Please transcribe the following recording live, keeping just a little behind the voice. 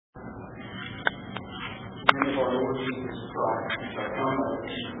our Lord Jesus Christ, who shall come with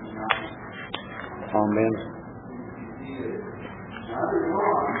the kingdom of God. Amen. Now,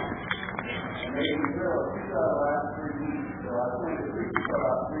 everyone, and maybe you know, we got the last 3 weeks, so I plan to preach until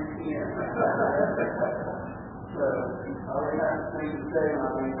about 3 p.m. So, I already have things to say when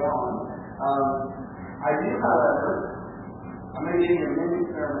I've been gone. I do, however, I'm going to give you a mini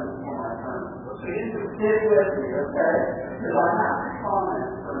sermon before my turn. So you just stick with me, okay? Because I have to comment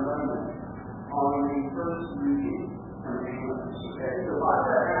for a moment on the first reading from Amos, okay? So I want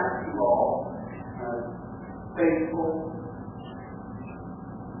to ask you all, faithful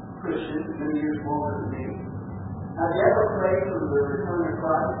Christians, many years older than me, have you ever prayed for the return of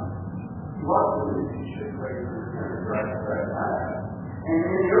Christ? You also believe you should pray for the return of Christ, right? And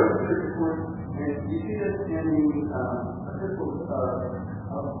in the early church, of course, and you see this in the epistles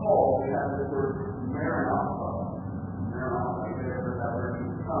of Paul, we have the word Maranatha. Maranatha, you ever that word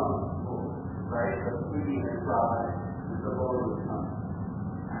means come, right? The pleading and cry that the Lord would come.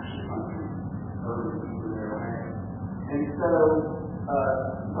 Actually, country, over the people in their land. And so,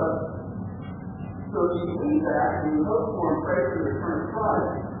 so if you believe that, and you look for and pray for the return of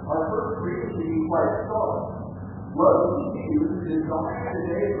Christ, our first reason should be quite stark. What we do is desire the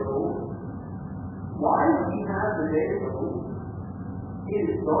day of the Lord. Why do we have the day of the Lord? It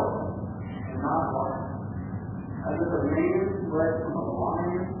is dark and not light. As if a man fled from a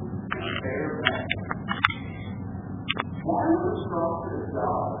lion and a bear back. Why would the prophet of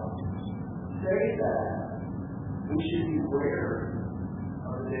God say that we should beware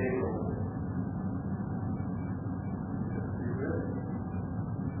of the day of the Lord?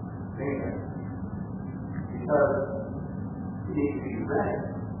 Amen. Because it needs to be ready.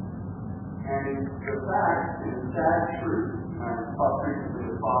 And the fact is the sad truth, and I talked recently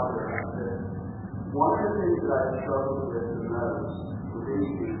with Father about this, one of the things that I've struggled with the most with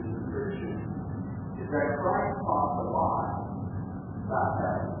anything as a Christian is that Christ taught a lot about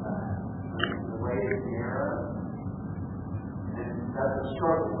that fact. The way is narrow. And that's a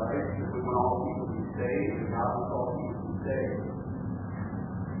struggle, right? Because we want all people to be saved, and God wants all people to be saved.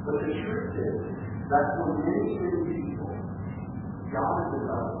 But the truth is that for many, many people, God is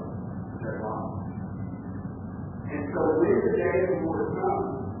enough for their lives. And so when the day of the Lord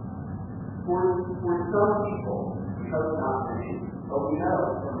comes, for some people, because not many, but we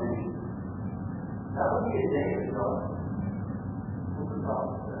know for many, that will be a day of darkness. What the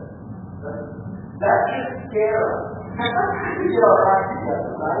Bible says. That should scare us. We get our act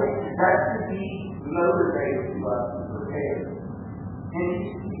together, right? That should be motivating to us to prepare. And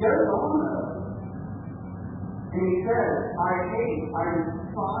he goes on though. And he says, I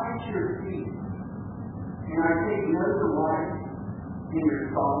despise your feet, and I take no delight in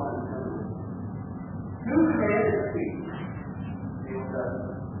your solemn assembly. Who commanded speech?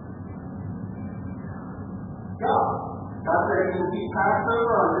 God. God said you will be passed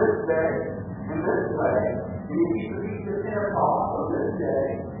over on this day, and this way, and you keep the feast of Pentecost on this day,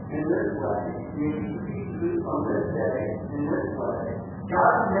 and this way, and you keep the feast of Booths on this day, and this way.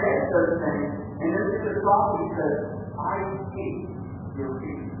 God commands those things, and then the prophet says, I hate your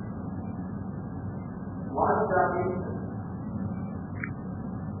feet. Why does God hate them?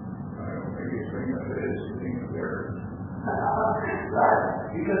 I don't think he's saying that it is being there.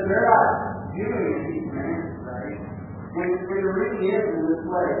 Right. Because they're not doing these commands, right? And it really is in this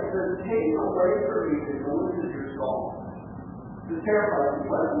way. It says, take away from me the noise of your song. It's terrifying.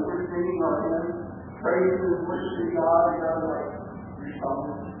 Whether we're singing our hymns, praises, worshiping God, and God like, you're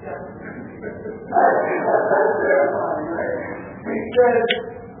something. That's terrifying, right? He says,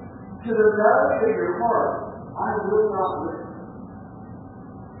 to the melody of your heart, I will not listen.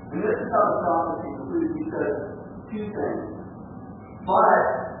 And this is how the prophecy concludes. He says two things. But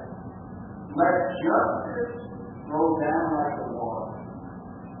let justice roll down like the water.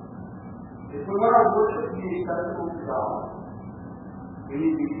 If we want our worship to be acceptable to God, we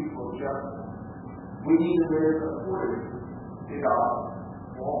need to be people of justice. We need to live according to God's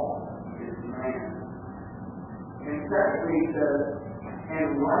law, His command. And secondly, he says,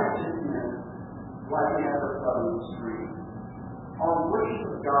 and righteousness like an ever-flowing stream. Our worship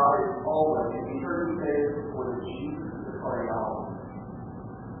of God is always, and you heard me say this before, that Jesus is the cardiologist.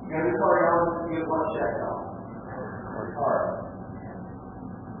 You know the cardiologist gives what checkup? Our heart.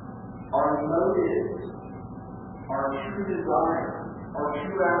 Our motives, our true desire, our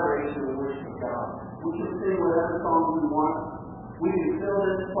true adoration of the worship of God. We can sing whatever song we want. We can fill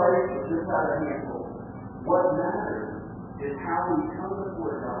this place with just out a handful. What matters is how we come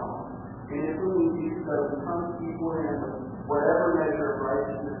before God. And if when we do so, we come before Him with whatever measure of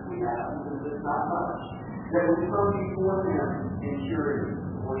righteousness we have, because it's not much, that we come before Him in purity,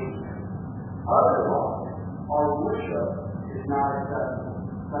 worship Him. Otherwise, our worship is not acceptable.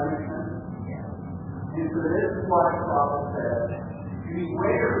 Does that make sense? And so this is why the prophet says, be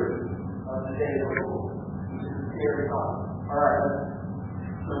wary of the day of the Lord, which is a scary thought. All right, let's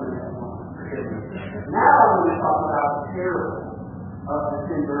turn that on. Forgive me. Now I'm going to talk about the parable of the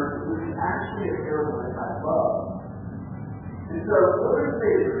 10 virgins, which is actually a parable that I love. And so we're going to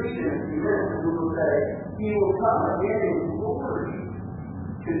say the creation in a few minutes, and we will say, he will come again in glory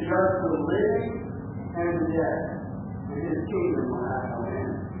to judge the living and the dead, and his kingdom will have no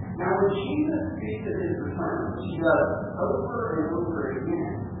end. Now, when Jesus speaks of his return, which he does over and over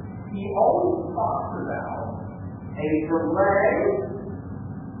again, he always talks about a delay,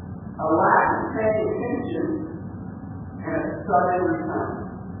 a lack of paying attention, and a sudden return.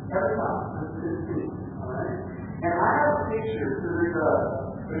 Every time. This is his all right? And I have a picture, so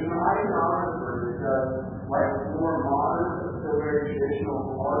there's an iconographer that does like more modern, but still very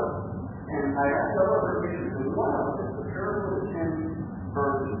traditional art. And I have several other pictures, and one of them is the parable of the 10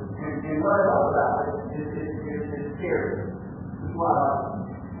 virgins. And what I love about it is it's scary. It's what I love.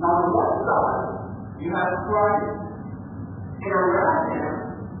 Now, on one side, you have Christ, and around him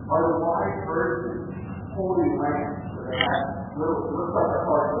are the wise virgins holding lamps. So they have looks like a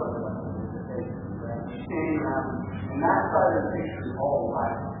heart of them. Standing around, and that side of the picture is all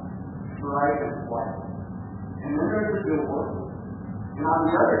white, bright and white. And then there's the door, and on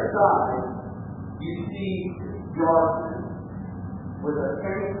the other side, you see darkness with a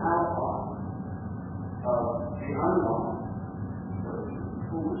faint outline of the unwise person,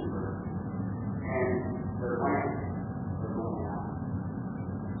 foolish person, and their lamps are going out.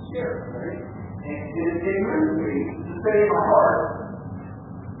 Scary, right? And it moves me to stay in my heart.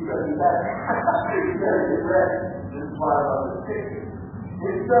 Because you better get ready. This is why I love this picture.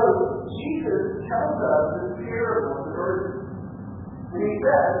 And so Jesus tells us this parable of the virgins. And he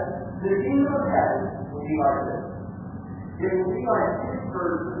says, the kingdom of heaven will be like this. It will be like 10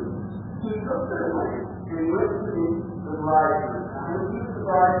 virgins who took their lamps and went to meet the bridegroom. Now, who's the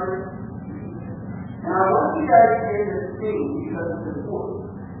bridegroom? And I want you guys to hear this scene because it's important.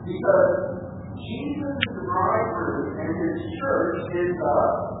 Because Jesus is the bridegroom and his church is the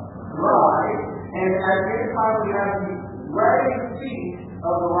bride. And at this time we have the wedding feast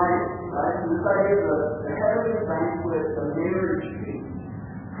of the Lamb. Right? So this idea of the heavenly banquet, the marriage feast,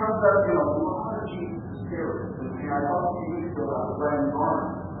 comes up in a lot of Jesus' parables. And I talked to you about the wedding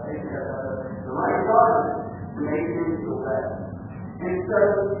garment. Right? The right garment to make it into a wedding. And so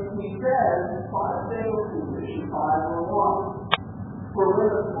he says, 5 they were foolish and 5 were wise. For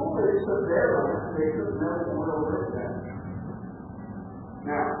when the foolish took their lamps, they took no oil with them.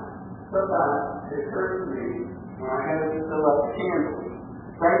 Now, sometimes it occurs to me when I have to fill up the candles.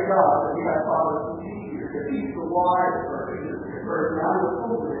 Thank God that we have fathers and teachers. If he's the wise person, I'm the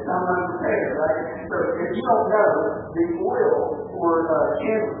foolish, I'm unprepared, right? So if you don't know, the oil for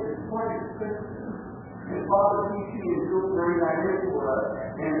candles is quite expensive. And Father teaches me to bring that in for us.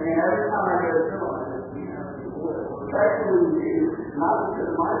 And every time I go to fill on it, we have the oil. Especially we do, not because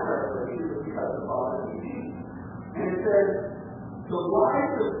of my preparation, but because of Father teaching. And it says, the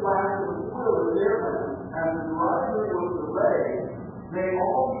wise of flash of oil in their lamps, as the bridegroom was delayed, they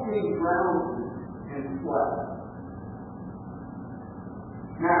all became drowned and sweat.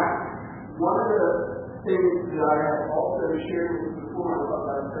 Now, one of the things that I have also shared with you before about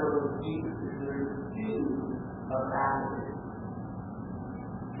the parable of Jesus is there's a season of apathy.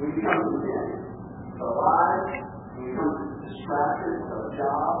 We become content with our lives, we become distracted with our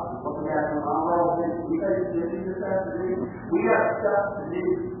jobs, with what we have going on. We're all busy. We guys are busy this afternoon. We got stuff to do.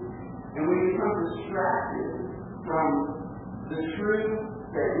 And we become distracted from the true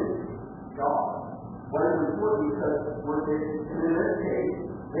thing, God. What is important because in this case,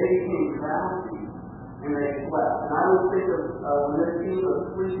 they became drowsy and they slept. And I would think of when this theme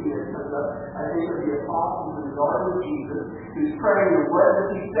of sleepiness comes up, I think of the apostles in the garden of Jesus who's praying, and what does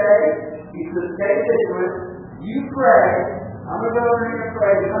he say? He says, stay vigilant, you pray, I'm going to go over here and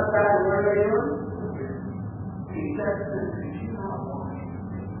pray, and come back and what are they doing? He says, did you not watch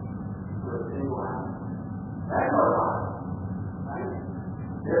for a single hour? That's our life.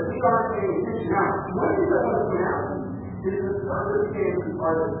 If we aren't paying attention. Now, one thing I want to point out is the circumstances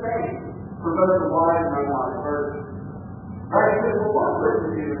are the same for both the wise and unwise virgins. Right? Because what one person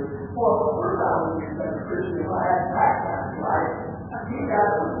did is, well, of course I would be a Christian if I had backpack, right? I think that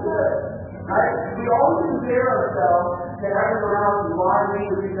was good. Right? We always compare ourselves to everyone else and why we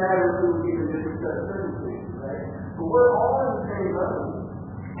would be better if we would be in a different set of circumstances, right? But we're all in the same boat.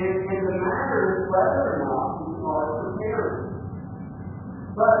 And the matter is whether or not we are prepared.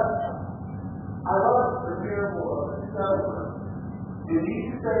 But I love the parable of the sower. And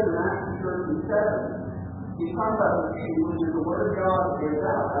Jesus said in Matthew 13:7, He's talking about the seed, which is the Word of God that goes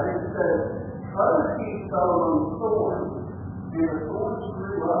out. Right? It says, other seed fell among thorns, and the thorns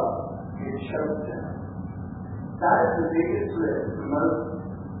grew up and choked them. That is the biggest risk for most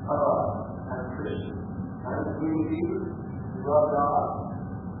of us as Christians. Right? When we believe, we love God,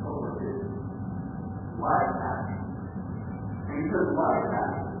 what we're doing. Life happens. And because life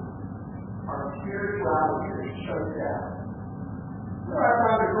happens, our spirituality is choked out. We don't have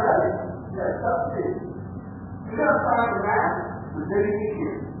time to pray. We have stuff to do. We don't have time to math. We're busy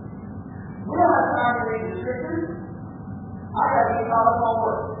teaching. We don't have time to read the scriptures. I got to eat all of my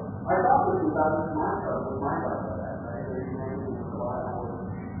work. I thought this was about this myself with my life like that, right? If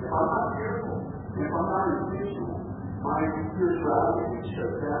I'm not careful, if I'm not intentional, my spirituality is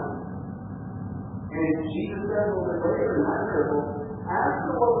shut down. And Jesus said a little bit later in that parable, as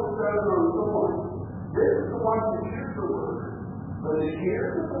to what was sown on thorns, this is the one who hears the word, but the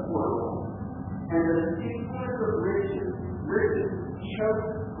cares of the world and the deceitfulness of riches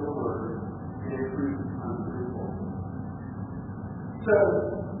choke the word and it proves unfruitful. So,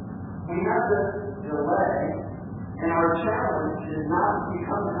 we have this delay, and our challenge is not to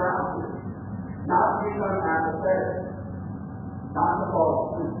become drowsy, not to become apathetic, not to fall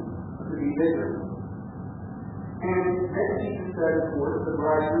asleep, but to be vigilant. And then Jesus said, of course, the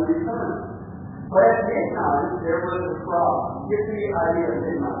bridegroom returned. But at midnight, there was a problem. Get the idea of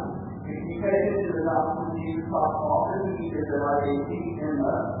midnight. If you pay attention to the gospel, Jesus talks often, he did the like in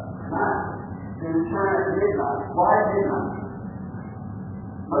the night. Then return at midnight. Why midnight?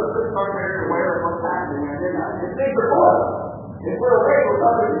 Most of us aren't very aware of what's happening at midnight. It's big for us. If we're awake, we're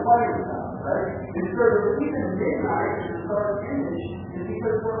probably complaining about it, right? And so the reason midnight is the start of finish is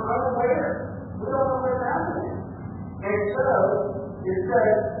because we're unaware. We don't know what's happening. And so, it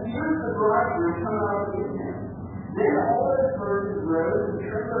says, here's the bridegroom coming out of the evening. Then all the virgins rose and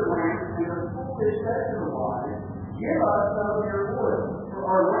trimmed their lamps, and the foolish said to the wise, give us some of your oil, for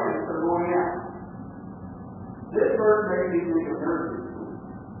our lamps are going out. This verse makes me think of nursery school.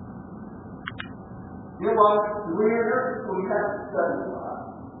 You know what? When you're in nursery school, you have to study a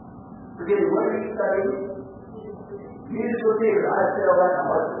lot. Forget it, what are you studying? Musical theater. I failed that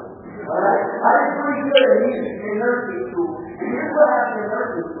hard. Alright? I was pretty good at music in nursery school. And here's what happened in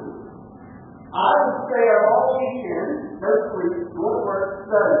nursery school. I would stay up all weekend, no sleep, go to work,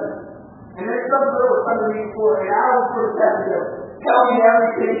 study. And then some girl would come to me for an hour for a second, tell me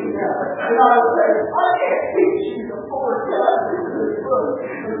everything you know. And I would say, I can't teach you the 4 chapters of this book.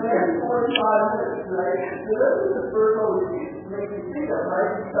 And then 45 minutes, right? So this is the first one we make me think of,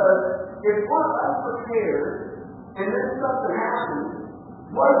 right? Because if we're unprepared, and then something happens,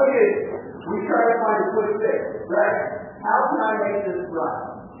 what do? We try to find a quick fix, right? How can I make this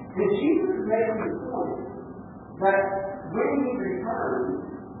right? And Jesus is making the point that when he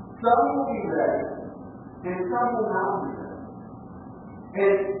returns, some will be ready, and some will not be ready.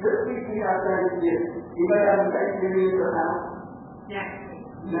 And this week we have Thanksgiving. Anybody have Thanksgiving in your house? Next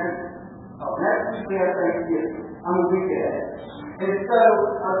week we have Thanksgiving. I'm a week ahead. And so,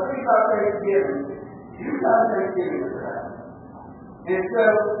 I think about Thanksgiving. You've got Thanksgiving in your house. And so,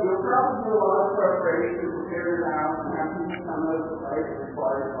 you'll probably do a lot of preparation to prepare your house and have people come over, right? It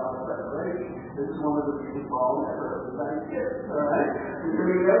requires a lot of preparation. This is one of the things following that for Thanksgiving, alright? There's going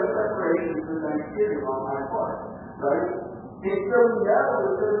to be no preparation for Thanksgiving on my part, right? And so we know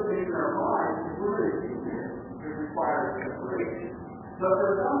that those things in our lives, if we're going to do this, it requires preparation. But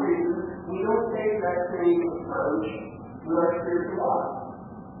for some reason, we don't take that same approach with our spiritual life.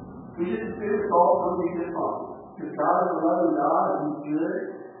 We just assume it's all something just fine. Because God is a loving God and He's good.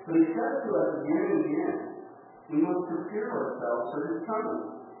 But He says to us again and again, we must prepare ourselves for His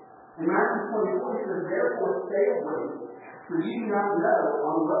coming. In Matthew 24, He says, therefore stay awake, for you do not know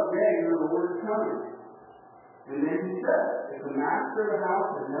on what day your Lord is coming. And then He says, if the master of the house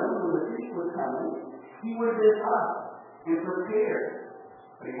had known when the thief was coming, he would have been up and prepared.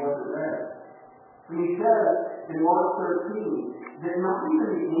 But he wasn't ready. And He says in Mark 13 that not even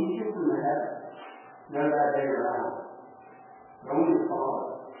the angels in the heavens know that day or hour. Only the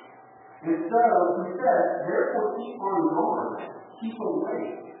Father. And so He says, therefore keep on guard, keep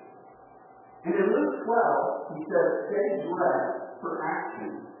awake. And in Luke 12, He says, stay dressed for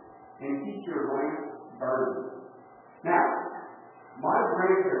action and keep your lamp burning. Now, my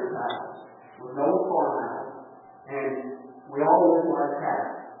grandparents' house was an old farmhouse, and we all lived like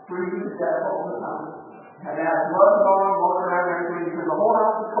cats, freezing to death all the time. Had to have gloves on, walking around and everything, because the whole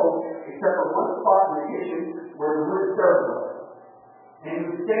house was cold, except for one spot in the kitchen where the wood stove was. And you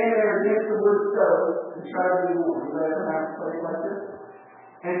would stand there against the wood stove and try to be warm. You ever have a place like this?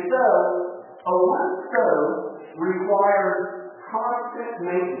 And so, a wood stove requires constant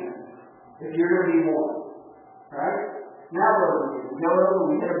maintenance if you're going to be warm. Right? Now what do? We go over,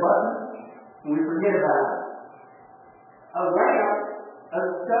 we hit a button, and we forget about it. A lamp, a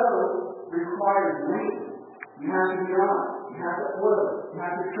stove, requires maintenance. You have to be on. You have to oil it. You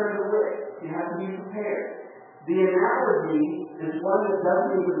have to trim the wick. You have to be prepared. The analogy is one that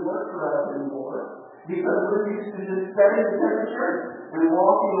doesn't even work for us anymore because we're used to just setting the temperature and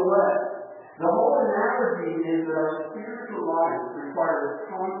walking away. The whole analogy is that our spiritual life requires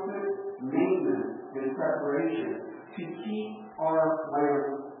constant maintenance and preparation to keep our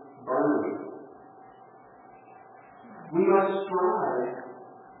lamps burning. We must strive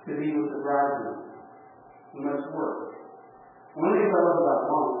to be with the bridegroom. We must work. One thing I love about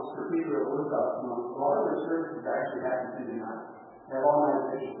monks, particularly Orthodox monks, a lot of their services actually happen through the night. They have all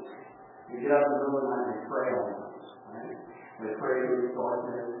night visions. They get up in the middle of the night and they pray all night. Right? They pray against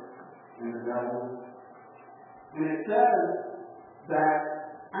darkness and the devil. And it says that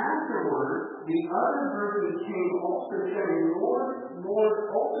afterward, the other virgins came also saying, Lord, Lord,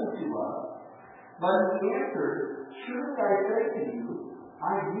 open to us. But he answered, truly I say to you,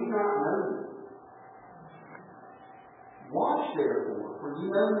 I do not know you. Watch therefore, for you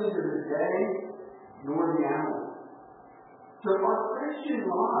know neither the day nor the hour. So our Christian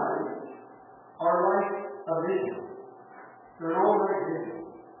lives are like a vigil. They're an all-night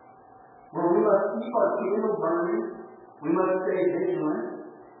vigil, where we must keep our candle burning, we must stay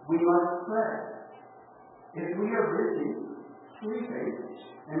vigilant, we must pray. If we are busy, sleeping,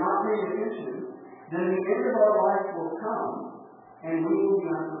 and not paying attention, then the end of our life will come, and we will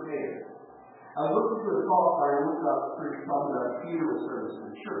be unprepared. I looked into a talk by an Orthodox priest talking about funeral service in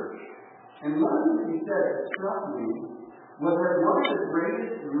the church, and one of the things he said that struck me was that one of the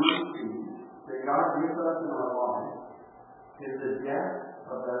greatest mercies that God gives us in our life is the death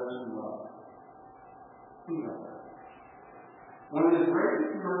of those we love. Think about that. One of the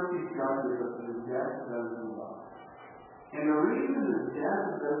greatest mercies God gives us is the death of those we love. And the reason the death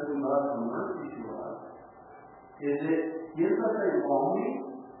of those we love is a mercy to us is it gives us a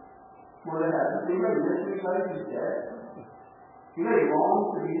longing for the heaven. Anybody miss anybody who's dead? Anybody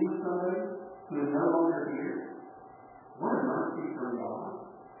long to be with somebody who is no longer here? What a mercy from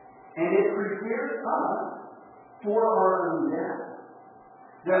God. And it prepares us for our own death.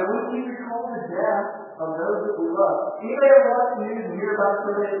 That when we recall the death of those that we love, anybody ever watch the news and hear about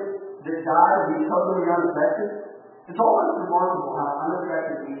somebody that died and be totally unaffected? It's always remarkable how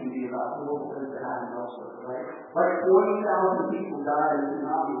unaffected we can be about the little things that happen elsewhere, right? Like 20,000 people died in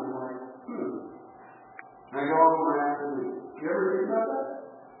tsunami and like, I go on for an afternoon. You ever read about that?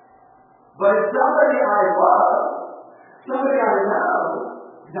 But if somebody I love, somebody I know,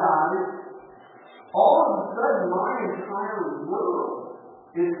 dies, all of a sudden my entire world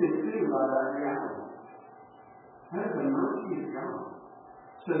is consumed by that reality. That is the mercy of God,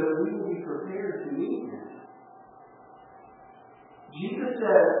 so that we will be prepared to meet Him. Jesus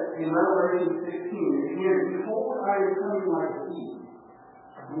said in Revelation 16, again, behold, I am coming like a thief.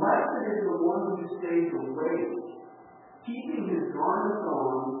 Blessed is the one who stays awake, keeping his garments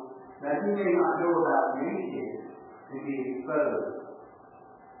on, that he may not go about naked and be exposed.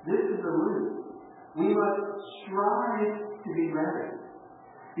 This is the root. We must strive to be ready,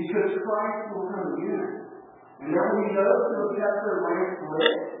 because Christ will come again. And there will be those who have kept their lamps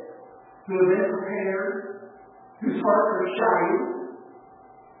lit, who have been prepared, whose hearts are shining,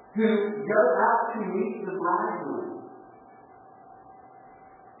 who go out to meet the bridegroom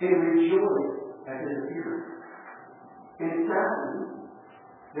and rejoice at his appearance. And sadly,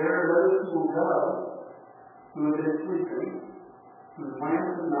 there are those who will go who have been sleeping, whose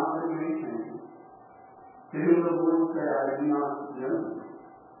lamps have not been maintained, to whom the Lord will say, I do not know you.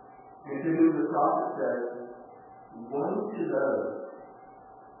 And to whom the prophet says, woe to those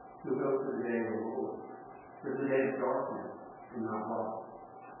who hope for the day of the Lord, for the day of darkness and not light.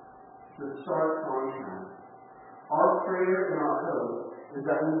 The stark contrast. Our prayer and our hope is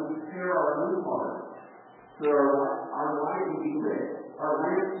that we will prepare our own hearts so our light will be lit, our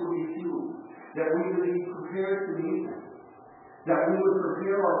lamps will be fueled, that we will be prepared to meet Him, that we would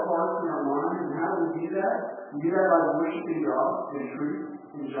prepare our hearts and our minds. And how do we do that? We do that by worshiping God in truth,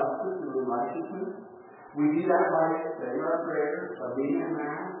 in justice, and in righteousness. We do that by saying our prayers, by being in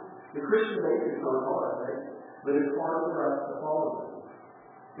Mass. The Christian faith is not hard, right? But it's hard for us to follow it.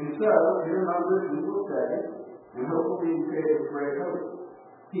 And so, in a moment, we will say, and hopefully we say with great hope,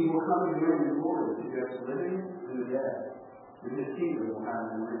 He will come again in glory to judge the living and the dead, and His kingdom will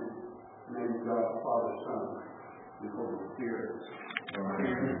have no end. In the name of God, the Father, Son, and Holy Spirit.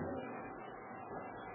 Amen.